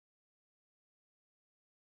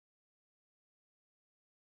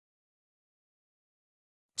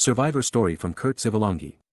Survivor story from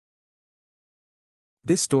Zivelonghi.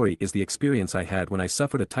 This story is the experience I had when I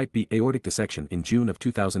suffered a type B aortic dissection in June of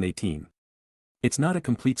 2018. It's not a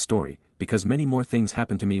complete story, because many more things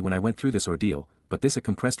happened to me when I went through this ordeal, but this a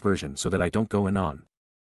compressed version so that I don't go on.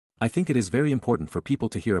 I think it is very important for people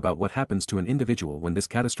to hear about what happens to an individual when this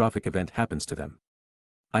catastrophic event happens to them.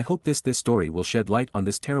 I hope this story will shed light on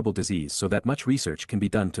this terrible disease so that much research can be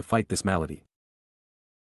done to fight this malady.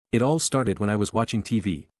 It all started when I was watching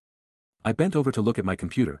TV. I bent over to look at my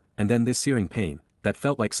computer, and then this searing pain, that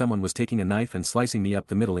felt like someone was taking a knife and slicing me up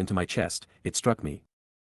the middle into my chest, it struck me.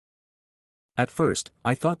 At first,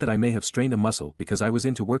 I thought that I may have strained a muscle because I was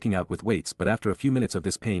into working out with weights, but after a few minutes of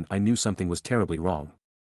this pain I knew something was terribly wrong.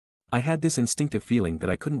 I had this instinctive feeling that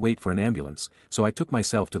I couldn't wait for an ambulance, so I took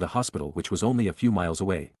myself to the hospital, which was only a few miles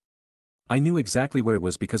away. I knew exactly where it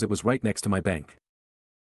was because it was right next to my bank.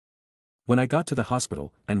 When I got to the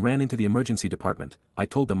hospital and ran into the emergency department, I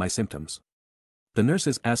told them my symptoms. The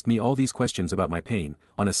nurses asked me all these questions about my pain,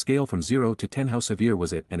 on a scale from 0 to 10 how severe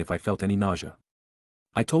was it and if I felt any nausea.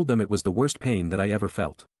 I told them it was the worst pain that I ever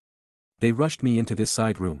felt. They rushed me into this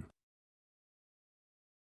side room.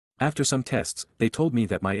 After some tests, they told me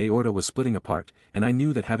that my aorta was splitting apart, and I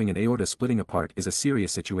knew that having an aorta splitting apart is a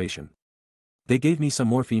serious situation. They gave me some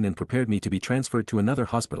morphine and prepared me to be transferred to another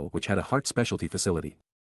hospital which had a heart specialty facility.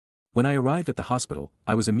 When I arrived at the hospital,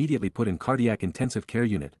 I was immediately put in cardiac intensive care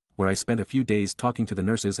unit, where I spent a few days talking to the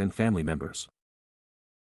nurses and family members.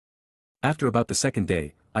 After about the second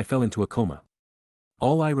day, I fell into a coma.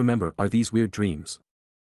 All I remember are these weird dreams.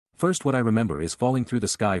 First, what I remember is falling through the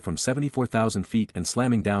sky from 74,000 feet and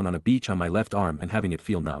slamming down on a beach on my left arm and having it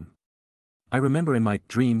feel numb. I remember in my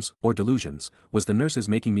dreams, or delusions, was the nurses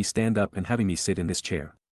making me stand up and having me sit in this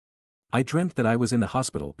chair. I dreamt that I was in the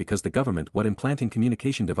hospital because the government was implanting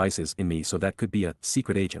communication devices in me so that could be a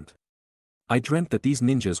secret agent. I dreamt that these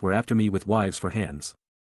ninjas were after me with wives for hands.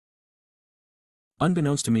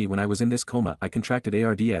 Unbeknownst to me, when I was in this coma, I contracted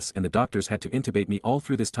ARDS and the doctors had to intubate me. All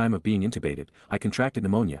through this time of being intubated, I contracted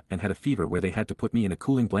pneumonia and had a fever where they had to put me in a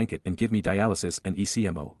cooling blanket and give me dialysis and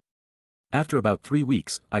ECMO. After about 3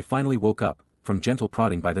 weeks, I finally woke up, from gentle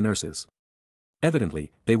prodding by the nurses.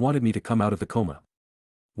 Evidently, they wanted me to come out of the coma.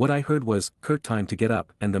 What I heard was, "Kurt, time to get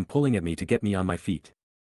up," and them pulling at me to get me on my feet.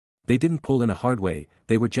 They didn't pull in a hard way,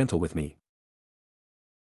 they were gentle with me.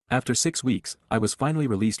 After 6 weeks, I was finally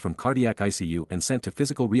released from cardiac ICU and sent to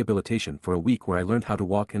physical rehabilitation for a week where I learned how to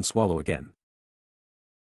walk and swallow again.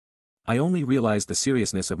 I only realized the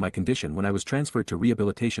seriousness of my condition when I was transferred to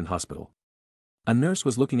rehabilitation hospital. A nurse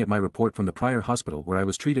was looking at my report from the prior hospital where I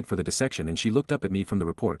was treated for the dissection, and she looked up at me from the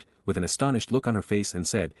report, with an astonished look on her face, and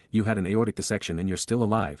said, "You had an aortic dissection and you're still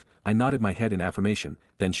alive." I nodded my head in affirmation,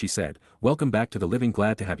 then she said, "Welcome back to the living,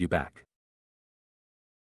 glad to have you back."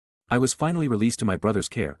 I was finally released to my brother's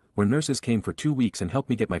care, where nurses came for 2 weeks and helped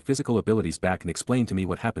me get my physical abilities back and explained to me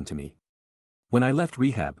what happened to me. When I left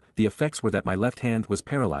rehab, the effects were that my left hand was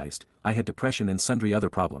paralyzed, I had depression and sundry other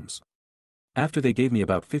problems. After they gave me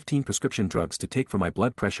about 15 prescription drugs to take for my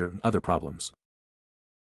blood pressure and other problems.